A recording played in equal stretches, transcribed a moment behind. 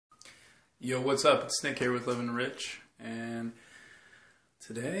Yo, what's up? It's Nick here with Living Rich, and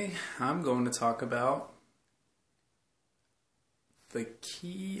today I'm going to talk about the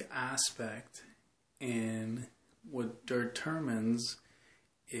key aspect in what determines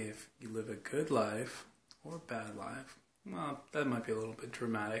if you live a good life or a bad life. Well, that might be a little bit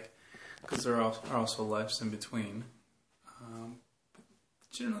dramatic because there are also lives in between.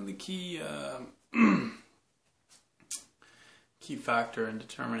 Generally, the key factor in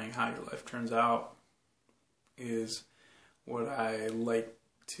determining how your life turns out is what I like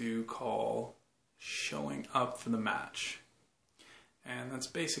to call showing up for the match. And that's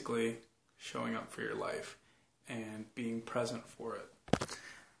basically showing up for your life and being present for it.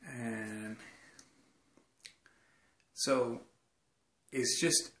 And so is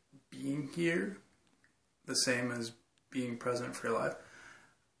just being here the same as being present for your life?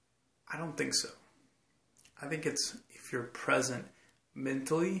 I don't think so. I think it's if you're present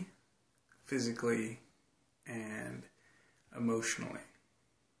mentally, physically, and emotionally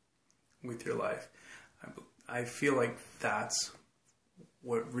with your life. I feel like that's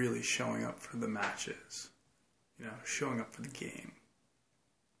what really showing up for the match is. You know, showing up for the game.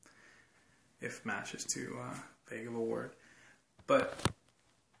 If match is too vague of a word. But,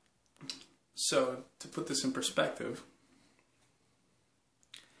 so, to put this in perspective,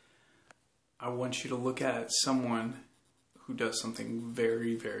 I want you to look at someone who does something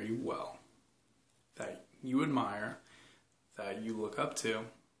very, very well, that you admire, that you look up to,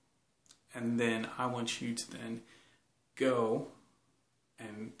 and then I want you to then go,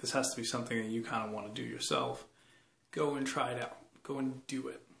 and this has to be something that you kind of want to do yourself, go and try it out, go and do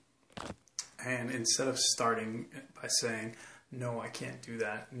it. And instead of starting by saying, no, I can't do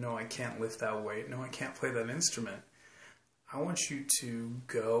that, no, I can't lift that weight, no, I can't play that instrument, I want you to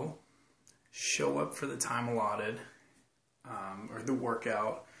go, show up for the time allotted, or the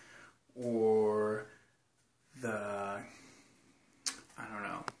workout, or the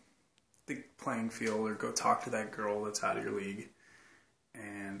playing field, or go talk to that girl that's out of your league,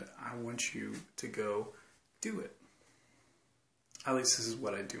 and I want you to go do it. At least this is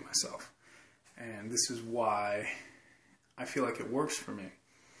what I do myself, and this is why I feel like it works for me,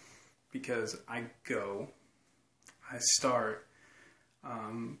 because I go, I start,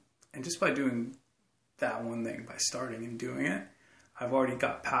 and just by doing that one thing, by starting and doing it, I've already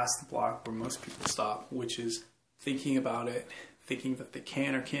got past the block where most people stop, which is thinking about it, thinking that they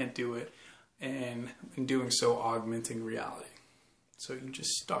can or can't do it, and in doing so, augmenting reality. So you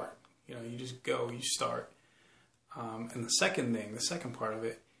just start, you just go, you start. And the second part of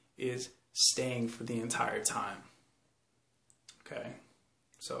it is staying for the entire time. Okay?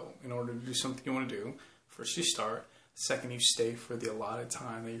 So in order to do something you want to do, first you start. Second, you stay for the allotted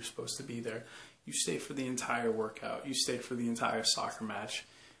time that you're supposed to be there. You stay for the entire workout. You stay for the entire soccer match.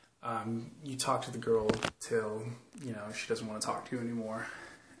 You talk to the girl till, she doesn't want to talk to you anymore.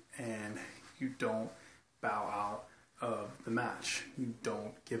 And you don't bow out of the match. You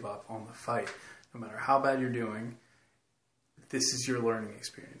don't give up on the fight. No matter how bad you're doing, this is your learning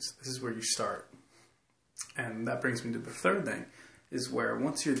experience. This is where you start. And that brings me to the third thing, is where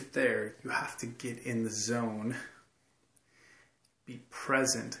once you're there, you have to get in the zone. Be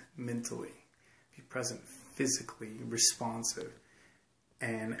present mentally, be present physically, responsive,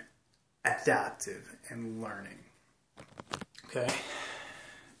 and adaptive and learning. Okay?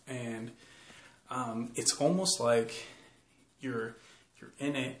 And it's almost like you're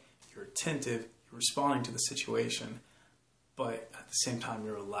in it, you're attentive, you're responding to the situation, but at the same time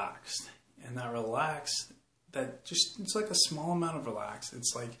you're relaxed. And that relaxed, it's like a small amount of relax.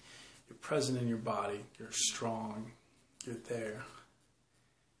 It's like you're present in your body, you're strong, you're there,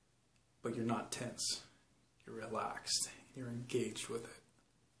 but you're not tense. You're relaxed. You're engaged with it.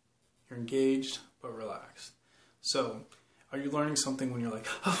 You're engaged, but relaxed. So, are you learning something when you're like,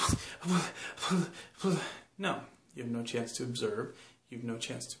 no, you have no chance to observe. You have no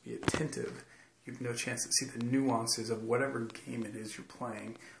chance to be attentive. You have no chance to see the nuances of whatever game it is you're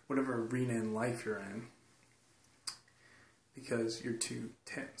playing, whatever arena in life you're in, because you're too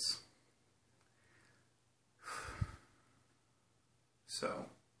tense. So,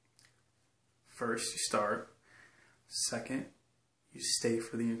 first you start. Second, you stay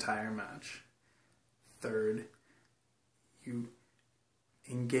for the entire match. Third, you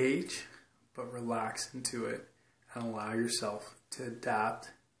engage but relax into it and allow yourself to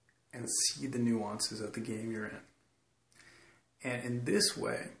adapt and see the nuances of the game you're in. And in this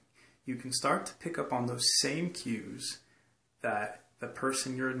way, you can start to pick up on those same cues that the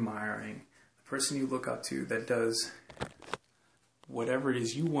person you're admiring, the person you look up to that does whatever it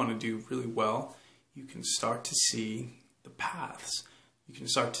is you want to do really well, you can start to see the paths. You can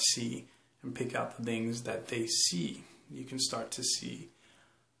start to see and pick out the things that they see. You can start to see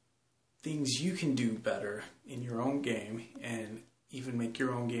things you can do better in your own game, and even make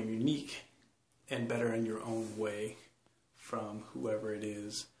your own game unique and better in your own way from whoever it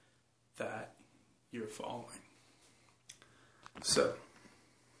is that you're following. So,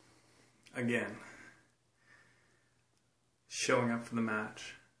 again, showing up for the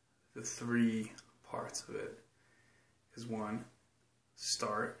match, the 3 parts of it is 1,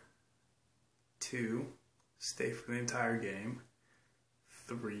 start, 2, stay for the entire game,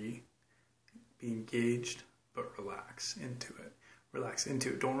 3, be engaged but relax into it. Relax into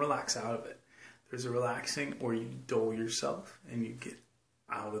it. Don't relax out of it. There's a relaxing or you dull yourself and you get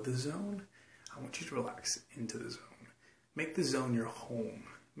out of the zone. I want you to relax into the zone. Make the zone your home.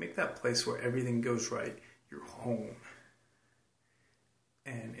 Make that place where everything goes right your home.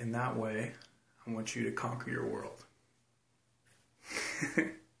 And in that way, I want you to conquer your world.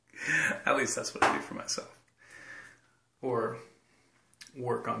 At least that's what I do for myself. Or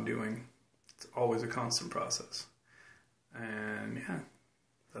work on doing. It's always a constant process. And yeah,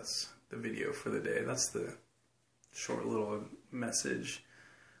 that's the video for the day. That's the short little message,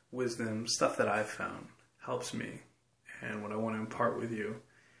 wisdom, stuff that I've found helps me and what I want to impart with you.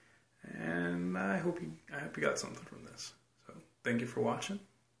 And I hope you got something from this. So thank you for watching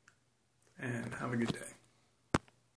and have a good day.